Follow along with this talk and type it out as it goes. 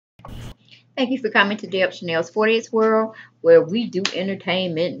Thank you for coming to Deb Chanel's 40th World, where we do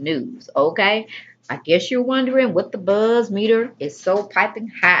entertainment news, okay? I guess you're wondering what the buzz meter is so piping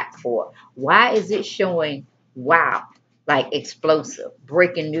hot for. Why is it showing, wow, like explosive,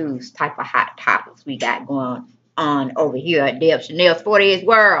 breaking news type of hot topics we got going on over here at Deb Chanel's 40th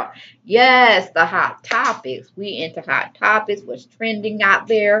World? Yes, the hot topics. We into hot topics, what's trending out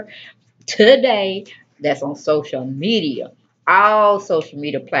there today that's on social media, all social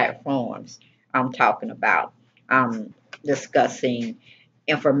media platforms. I'm talking about. I'm discussing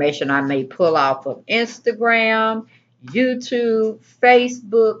information I may pull off of Instagram, YouTube,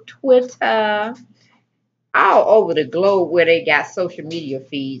 Facebook, Twitter, all over the globe where they got social media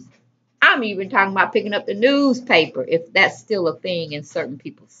feeds. I'm even talking about picking up the newspaper if that's still a thing in certain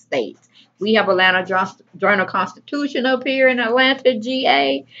people's states. We have Atlanta Journal Constitution up here in Atlanta,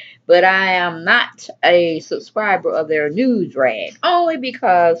 GA, but I am not a subscriber of their news rag only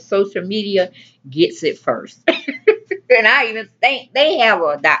because social media gets it first. And I even think they have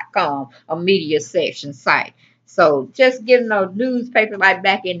a .com, a media section site. So just getting a newspaper like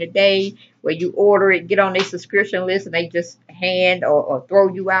back in the day where you order it, get on their subscription list, and they just hand or throw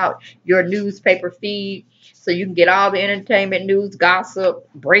you out your newspaper feed so you can get all the entertainment news, gossip,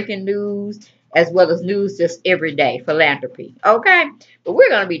 breaking news, as well as news just every day, philanthropy. Okay? But we're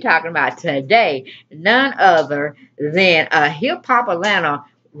going to be talking about today none other than a hip hop Atlanta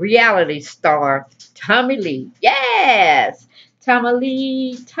reality star, Tommie Lee. Yes! Tommie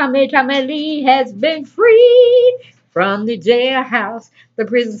Lee has been freed from the jailhouse, the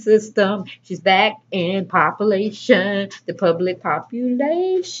prison system. She's back in population, the public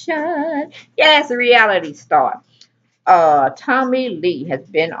population. Yes, a reality star. Tommie Lee has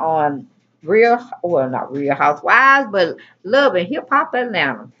been on not Real Housewives, but Love and Hip Hop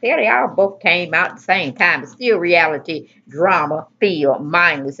Atlanta. They all both came out at the same time. It's still reality drama, feel,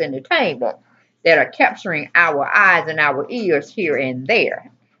 mindless entertainment that are capturing our eyes and our ears here and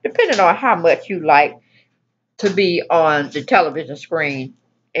there, depending on how much you like to be on the television screen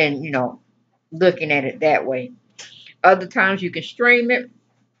and, looking at it that way. Other times you can stream it,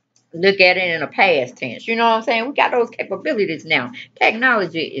 look at it in a past tense. You know what I'm saying? We got those capabilities now.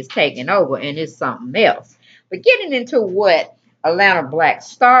 Technology is taking over and it's something else. But getting into what Atlanta Black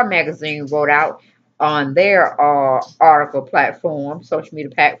Star magazine wrote out on their article platform, social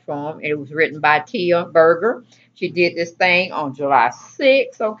media platform, and it was written by Tia Berger. She did this thing on July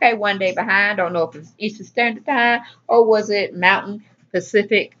 6th, okay, one day behind. Don't know if it's Eastern Standard Time or was it Mountain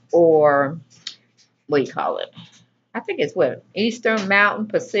Pacific or what do you call it? I think it's what Eastern Mountain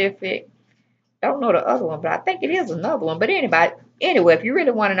Pacific. Don't know the other one, but I think it is another one. But anyway, if you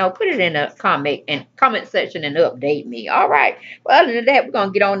really want to know, put it in the comment section and update me. All right. Well, other than that, we're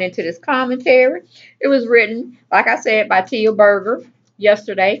gonna get on into this commentary. It was written, like I said, by Tia Berger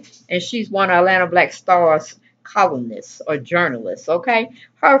yesterday, and she's one of Atlanta Black Star's columnists or journalists. Okay.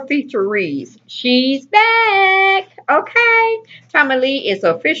 Her feature reads, "She's back." Okay. Tommie Lee is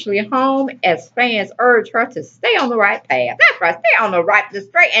officially home as fans urge her to stay on the right path. That's right, stay on the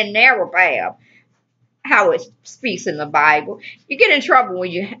straight and narrow path. How it speaks in the Bible. You get in trouble when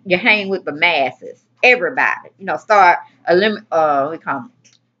you hang with the masses. Everybody, start we call them,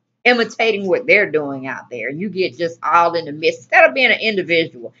 imitating what they're doing out there. You get just all in the midst instead of being an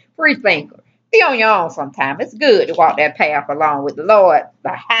individual, free thinker. Be on your own sometime. It's good to walk that path along with the Lord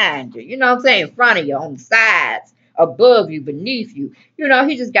behind you. You know what I'm saying? In front of you, on the sides, above you, beneath you.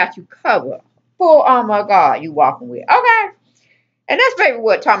 He just got you covered. Full armor of God you walking with. Okay. And that's maybe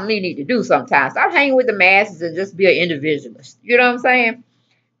what Tommie Lee need to do sometimes. Stop hanging with the masses and just be an individualist. You know what I'm saying?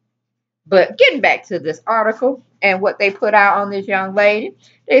 But getting back to this article and what they put out on this young lady,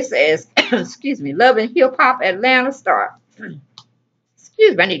 they says, excuse me, loving hip hop Atlanta star.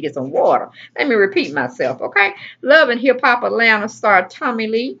 Excuse me, I need to get some water. Let me repeat myself, okay? Love and Hip Hop Atlanta star Tommie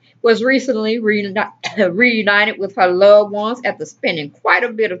Lee was recently reunited with her loved ones after spending quite a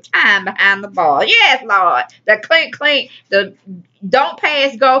bit of time behind the bars. Yes, Lord. The clink, clink, the don't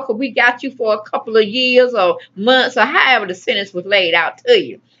pass go because we got you for a couple of years or months or however the sentence was laid out to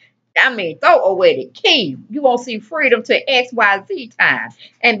you. I mean, throw away the key. You won't see freedom to XYZ time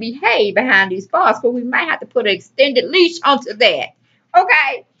and behave behind these bars, but we might have to put an extended leash onto that.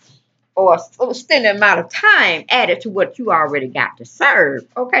 Okay? Or extended amount of time added to what you already got to serve.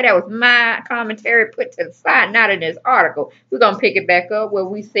 Okay, that was my commentary put to the side, not in this article. We're going to pick it back up where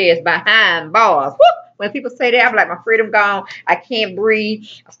we say it's behind bars. Whoop! When people say that, I'm like, my freedom gone. I can't breathe.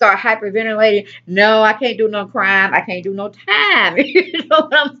 I start hyperventilating. No, I can't do no crime. I can't do no time. You know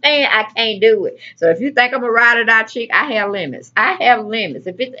what I'm saying? I can't do it. So if you think I'm a ride or die chick, I have limits. I have limits.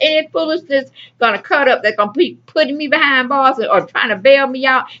 If it's any foolishness gonna cut up, that's gonna be putting me behind bars or trying to bail me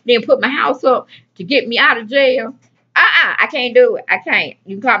out, then put my house up to get me out of jail. I can't do it. I can't.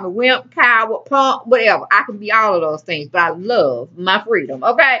 You can call me wimp, coward, punk, whatever. I can be all of those things, but I love my freedom.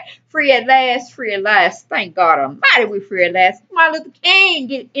 Okay? Free at last, free at last. Thank God Almighty we free at last. Martin Luther King,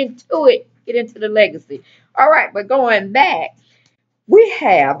 get into it. Get into the legacy. All right, but going back, we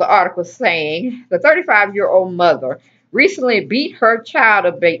have the article saying the 35-year-old mother recently beat her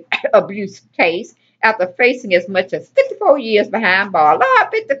child abuse case after facing as much as 54 years behind bars.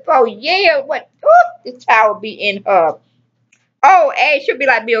 Lord, 54 years. What? Ooh, this child will be in her. Oh, age should be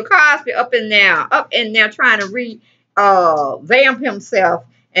like Bill Cosby, up and now, trying to vamp himself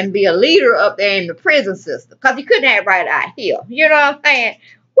and be a leader up there in the prison system. Because he couldn't act right out here. You know what I'm saying?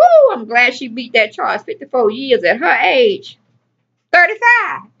 Woo, I'm glad she beat that charge. 54 years at her age.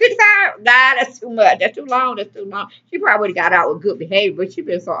 35. 55. Nah, that's too much. That's too long. That's too long. She probably would have got out with good behavior, but she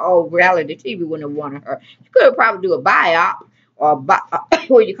been so old, reality TV wouldn't have wanted her. She could have probably do a biop or what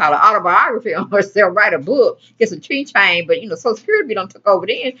do you call it, autobiography on herself, write a book, get some tree chain, but Social Security don't took over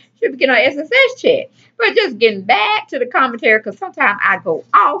then. She'll be getting her SSS check. But just getting back to the commentary, because sometimes I go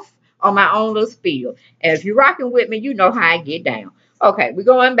off on my own little spiel. And if you're rocking with me, you know how I get down. Okay, we're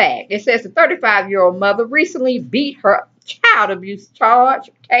going back. It says the 35-year-old mother recently beat her child abuse charge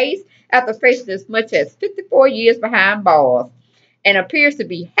case after facing as much as 54 years behind bars and appears to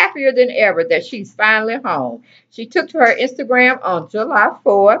be happier than ever that she's finally home. She took to her Instagram on July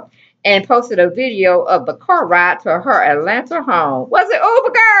 4th and posted a video of the car ride to her Atlanta home. Was it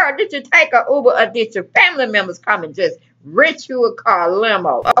Uber, girl? Did you take an Uber or did your family members come and just rent you a car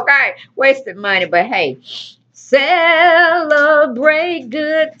limo? Okay, wasted money, but hey, celebrate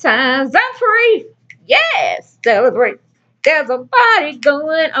good times. I'm free. Yes, celebrate. There's a party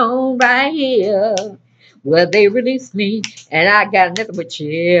going on right here. Well, they released me, and I got nothing but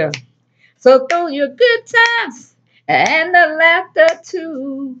cheer. So throw your good times and the laughter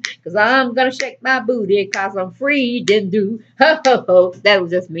too. Because I'm going to shake my booty because I'm free and do. Ho, ho, ho. That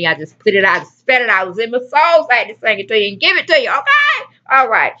was just me. I just put it out, spat it out. It was in my soul. So I had to sing it to you and give it to you. Okay? All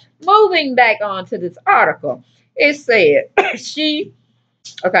right. Moving back on to this article. It said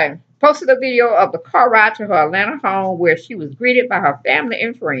okay, posted a video of the car ride to her Atlanta home where she was greeted by her family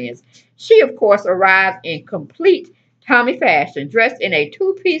and friends. She, of course, arrived in complete Tommie fashion, dressed in a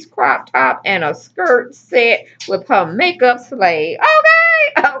two-piece crop top and a skirt set with her makeup slayed.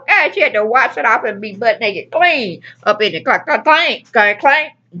 Okay, she had to wash it off and be butt naked clean up in the clank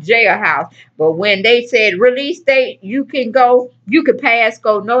jailhouse. But when they said release date, you can go, you can pass,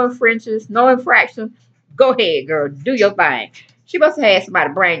 go, no infringements, no infractions. Go ahead, girl, do your thing. She must have had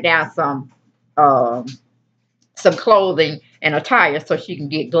somebody bring down some clothing and attire so she can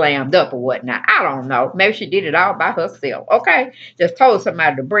get glammed up or whatnot. I don't know. Maybe she did it all by herself. Okay, just told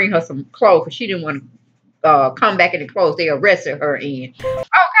somebody to bring her some clothes because she didn't want to come back in the clothes they arrested her in. Okay,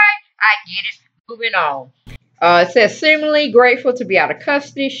 I get it. Moving on. It says, seemingly grateful to be out of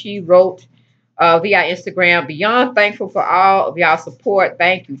custody. She wrote via Instagram, beyond thankful for all of y'all support.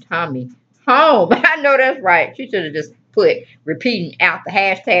 Thank you, Tommie. Home. I know that's right. She should have just put repeating out the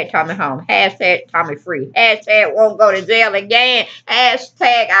hashtag Tommie home, hashtag Tommie free, hashtag won't go to jail again,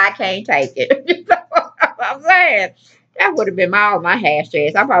 hashtag I can't take it. You know what I'm saying? That would have been all my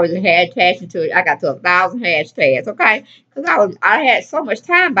hashtags. I probably just had attaching to it. I got to 1,000 hashtags, okay? Because I had so much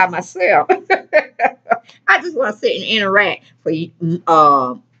time by myself. I just want to sit and interact for we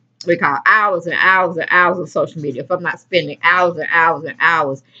call hours and hours and hours of social media. If I'm not spending hours and hours and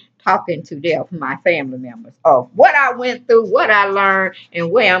hours talking to them, my family members, of what I went through, what I learned,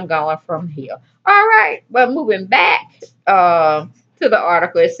 and where I'm going from here. All right, but moving back to the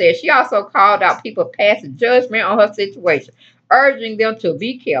article, it says she also called out people passing judgment on her situation, urging them to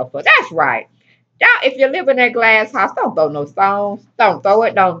be careful. That's right. Now, if you live in that glass house, don't throw no stones. Don't throw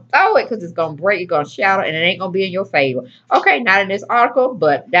it. Don't throw it because it's going to break. It's going to shatter, and it ain't going to be in your favor. Okay, not in this article,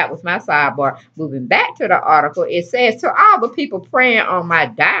 but that was my sidebar. Moving back to the article, it says, to all the people praying on my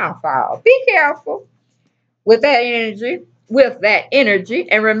downfall, be careful with that energy.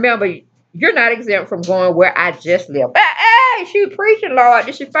 And remember, you're not exempt from going where I just lived. Okay, she was preaching, Lord.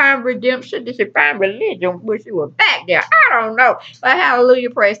 Did she find redemption? Did she find religion when she was back there? I don't know. But hallelujah,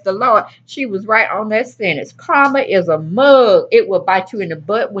 praise the Lord. She was right on that sentence. Karma is a mug. It will bite you in the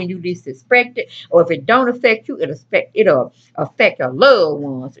butt when you least expect it. Or if it don't affect you, it'll affect your loved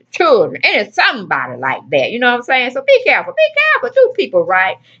ones, your children, and it's somebody like that. You know what I'm saying? So be careful. Be careful. Do people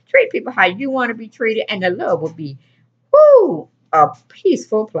right. Treat people how you want to be treated, and the love will be, whoo, a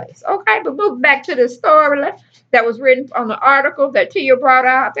peaceful place. Okay, but moving back to the story that was written on the article that Tia brought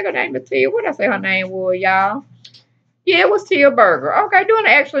out. I think her name was Tia. What did I say her name was, y'all? Yeah, it was Tia Burger. Okay, doing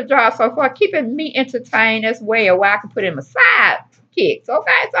an excellent job so far, keeping me entertained as well, where I can put in my side kicks.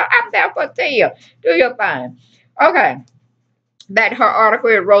 Okay, so I'm there for Tia. Do your thing. Okay, back to her article.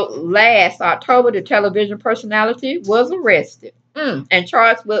 It wrote last October, the television personality was arrested and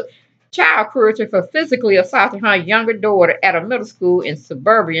charged with child cruelty for physically assaulting her younger daughter at a middle school in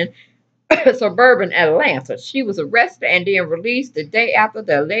suburban Atlanta. She was arrested and then released the day after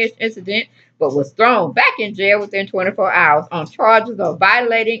the alleged incident, but was thrown back in jail within 24 hours on charges of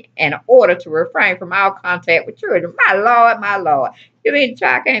violating an order to refrain from all contact with children. My Lord, my Lord. You mean the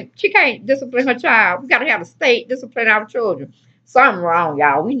child she can't discipline her child? We got to have a state discipline our children. Something wrong,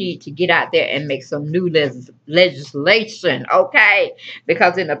 y'all. We need to get out there and make some new legislation, okay?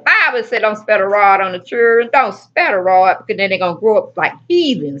 Because in the Bible it said don't spare a rod on the children. Don't spare a rod because then they're going to grow up like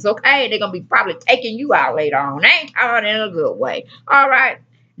heathens, okay? They're going to be probably taking you out later on. They ain't coming in a good way. All right?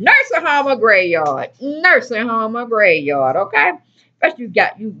 Nursing home or graveyard. Nursing home or graveyard, okay? Especially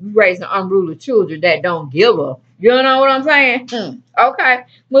you raising unruly children that don't give a. You know what I'm saying? Okay.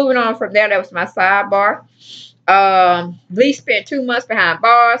 Moving on from there, that was my sidebar. Lee spent 2 months behind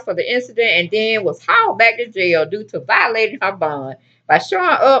bars for the incident and then was hauled back to jail due to violating her bond by showing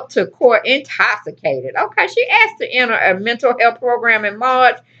up to court intoxicated. Okay, she asked to enter a mental health program in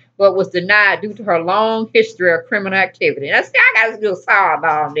March, but was denied due to her long history of criminal activity. Now, see, I got to do a solid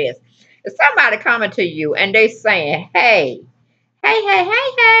on this. If somebody coming to you and they saying, hey,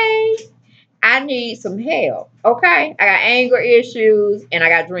 I need some help. Okay. I got anger issues and I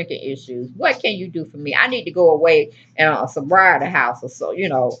got drinking issues. What can you do for me? I need to go away in a sobriety house or so,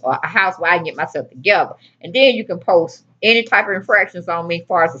 a house where I can get myself together. And then you can post any type of infractions on me as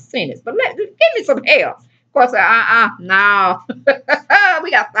far as a sentence. But give me some help. Of course, no.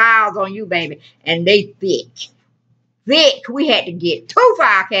 We got files on you, baby. And they thick. Thick. We had to get 2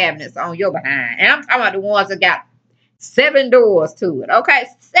 file cabinets on your behind. And I'm talking about the ones that got 7 doors to it. Okay,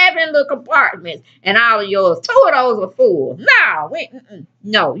 7 little compartments, and all of yours. 2 of those were full.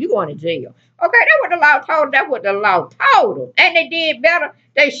 No, you going to jail. Okay, that's what the law told them. That's what the law told them, and they did better.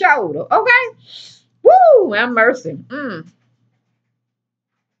 They showed them. Okay, woo, have mercy.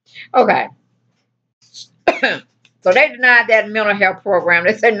 Okay. So they denied that mental health program.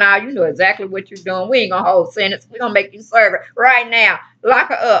 They said, "Nah, you know exactly what you're doing. We ain't gonna hold sentence. We're gonna make you serve it right now. Lock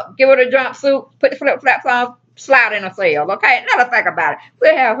her up. Give her the jumpsuit. Put the flip flops on. Slide in a cell, okay? Let her think about it.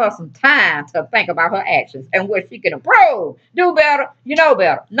 We'll have her some time to think about her actions and what she can improve. Do better, you know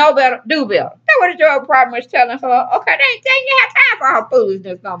better. Know better, do better. That's what the drug problem is telling her. Okay, they ain't have time for her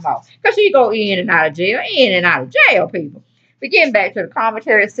foolishness no more. Because she go in and out of jail, people. But getting back to the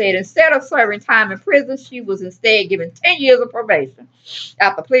commentary, it said instead of serving time in prison, she was instead given 10 years of probation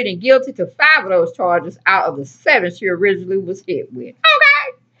after pleading guilty to 5 of those charges out of the 7 she originally was hit with.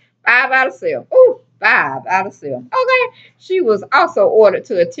 Okay, 5 out of 7. Ooh. 5 out of 7. Okay. She was also ordered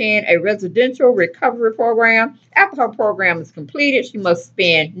to attend a residential recovery program. After her program is completed, she must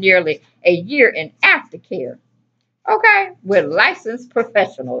spend nearly a year in aftercare. Okay. With licensed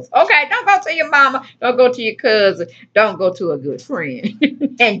professionals. Okay. Don't go to your mama. Don't go to your cousin. Don't go to a good friend.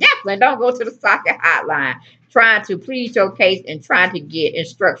 And definitely don't go to the socket hotline trying to plead your case and trying to get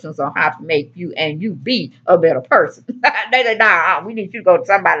instructions on how to make you be a better person. They say, nah, we need you to go to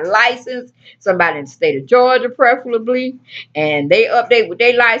somebody licensed, somebody in the state of Georgia, preferably, and they update with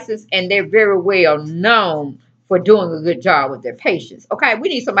their license, and they're very well known for doing a good job with their patients. Okay, we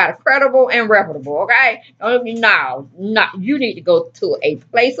need somebody credible and reputable. Okay, no, you need to go to a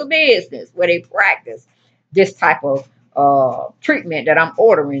place of business where they practice this type of treatment that I'm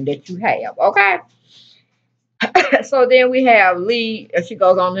ordering that you have. Okay. So then we have Lee. She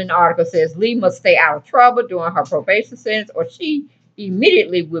goes on in the article, says Lee must stay out of trouble during her probation sentence or she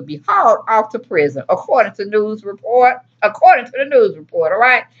immediately will be hauled off to prison, according to the news report. All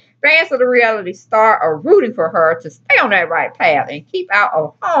right. Fans of the reality star are rooting for her to stay on that right path and keep out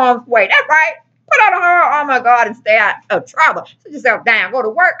of harm's way. That's right. Put on her armor of God and stay out of trouble. Sit yourself down. Go to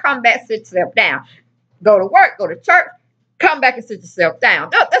work, come back, sit yourself down. Go to work, go to church, come back and sit yourself down.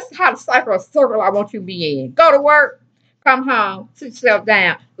 That's how the circle I want you to be in. Go to work, come home, sit yourself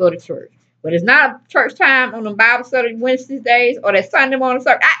down, go to church. When it's not church time on the Bible study Wednesday days or that Sunday morning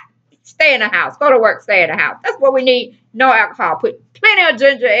service, stay in the house. Go to work, stay in the house. That's what we need. No alcohol. Put plenty of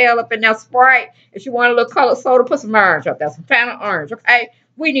ginger ale up in there, Sprite. If you want a little colored soda, put some orange up there, some Fanta orange, okay?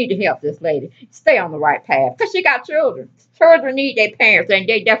 We need to help this lady stay on the right path because she got children. Children need their parents, and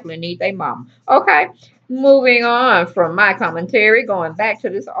they definitely need their mom. Okay? Moving on from my commentary, going back to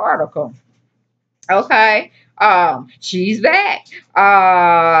this article. Okay. She's back.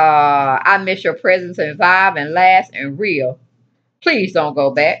 I miss your presence and vibe and laughs and real. Please don't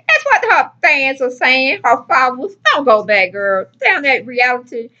go back. That's what her fans are saying. Her followers, don't go back, girl. Down that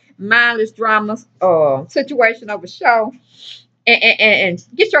reality, mindless drama situation of a show, and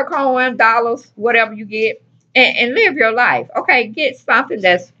get your coin, dollars, whatever you get, and live your life. Okay, get something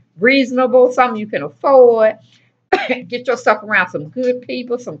that's reasonable, something you can afford. Get yourself around some good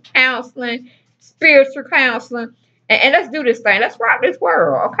people, some counseling, spiritual counseling, and let's do this thing. Let's rock this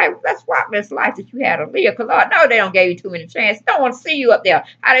world, okay? Let's rock this life that you had to live. Because Lord, no, they don't give you too many chances. Don't want to see you up there.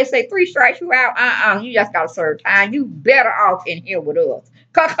 How they say 3 strikes you out? You just got to serve time. You better off in here with us.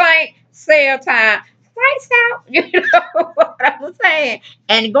 Complaint, sell time, lights out. You know what I'm saying?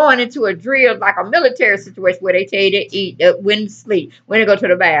 And going into a drill like a military situation where they tell you to eat, when to sleep, when to go to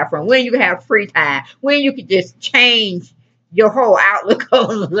the bathroom, when you can have free time, when you can just change your whole outlook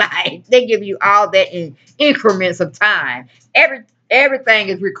on life. They give you all that in increments of time. Everything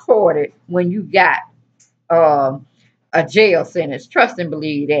is recorded when you got a jail sentence. Trust and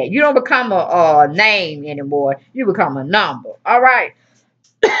believe that. You don't become a name anymore. You become a number. All right.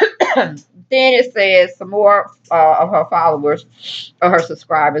 Then it says some more of her followers or her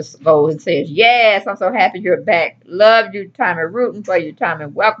subscribers go and says, yes, I'm so happy you're back. Love you, Tommie. Rooting for you, Tommie.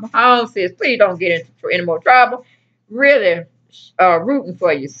 Welcome home, sis. Please don't get into any more trouble. Really rooting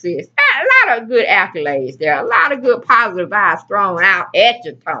for you, sis. A lot of good accolades there. A lot of good positive vibes thrown out at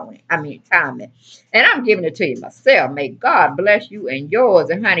you, Tommie. Tommie. And I'm giving it to you myself. May God bless you and yours.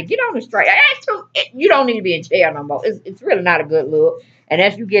 And honey, get on the straight. You don't need to be in jail no more. It's really not a good look. And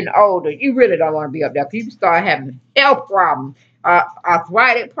as you're getting older, you really don't want to be up there because you start having health problems,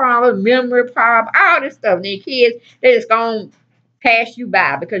 arthritic problems, memory problems, all this stuff. And these kids, they just going to pass you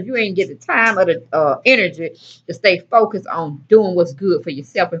by because you ain't get the time or the energy to stay focused on doing what's good for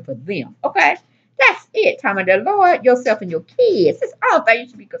yourself and for them. Okay? That's it, Tommie. The Lord, yourself, and your kids. That's all thing you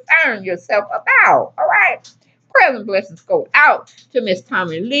should be concerned yourself about. All right? Present blessings go out to Miss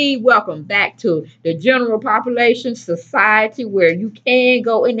Tommie Lee. Welcome back to the general population society where you can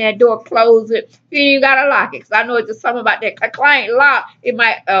go in that door, close it. You ain't even got to lock it. Because I know it's just something about that client lock. It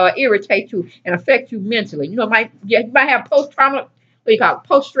might irritate you and affect you mentally. You might have post-trauma, what do you call it?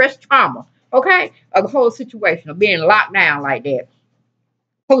 Post-stress trauma. Okay? Of the whole situation of being locked down like that.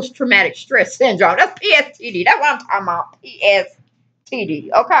 Post-traumatic stress syndrome. That's PSTD. That's what I'm talking about.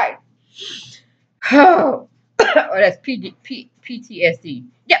 PSTD. Okay? Oh. Or that's PTSD.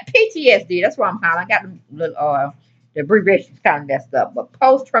 Yeah, PTSD. That's why I'm hollering. I got the abbreviations kind of messed up. But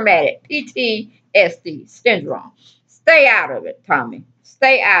post-traumatic PTSD syndrome. Stay out of it, Tommie.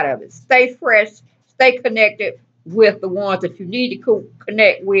 Stay out of it. Stay fresh. Stay connected with the ones that you need to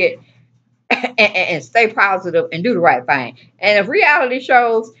connect with. And stay positive and do the right thing. And if reality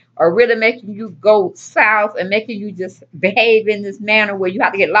shows are really making you go south and making you just behave in this manner where you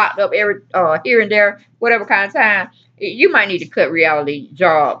have to get locked up every here and there, whatever kind of time, you might need to cut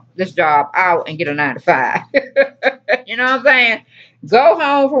this job out and get a 9 to 5. You know what I'm saying? Go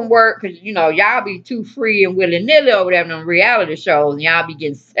home from work because y'all be too free and willy nilly over there in them reality shows, and y'all be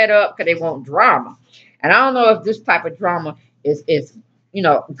getting set up because they want drama. And I don't know if this type of drama is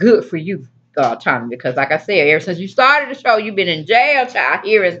good for you, Tommie, because like I said, ever since you started the show, you've been in jail, child,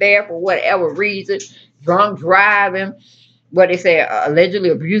 here and there for whatever reason, drunk driving, what they say, allegedly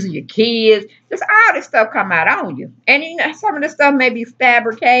abusing your kids. Just all this stuff come out on you. And some of this stuff may be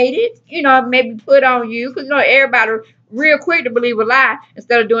fabricated, maybe put on you, because everybody real quick to believe a lie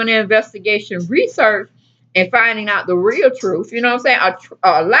instead of doing the investigation research and finding out the real truth. You know what I'm saying?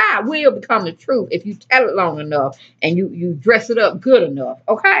 A lie will become the truth if you tell it long enough and you dress it up good enough.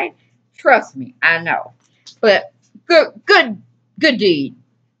 Okay? Trust me, I know. But good deed.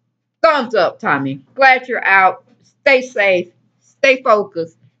 Thumbs up, Tommie. Glad you're out. Stay safe. Stay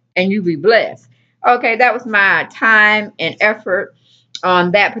focused. And you be blessed. Okay, that was my time and effort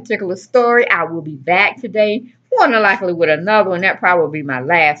on that particular story. I will be back today, more than likely with another one. That probably will be my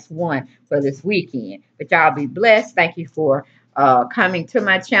last one for this weekend. But y'all be blessed. Thank you for coming to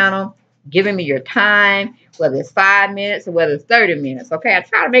my channel, giving me your time, whether it's 5 minutes or whether it's 30 minutes. Okay, I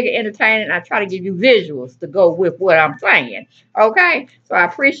try to make it entertaining. And I try to give you visuals to go with what I'm playing. Okay, so I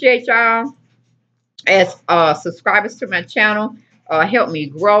appreciate y'all as subscribers to my channel. Help me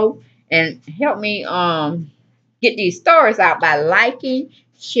grow. And help me get these stories out by liking,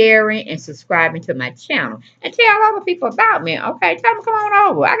 sharing, and subscribing to my channel. And tell other people about me. Okay, tell them come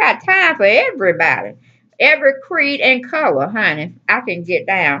on over. I got time for everybody. Every creed and color, honey. I can get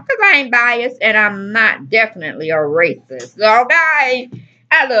down. Because I ain't biased and I'm not definitely a racist. Okay?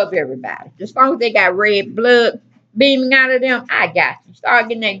 I love everybody. As long as they got red blood beaming out of them, I got you. Start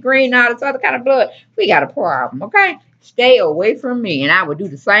getting that green, all this other kind of blood, we got a problem, okay? Stay away from me, and I will do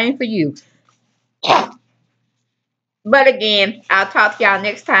the same for you. But again, I'll talk to y'all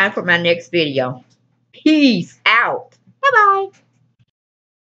next time for my next video. Peace out. Bye-bye.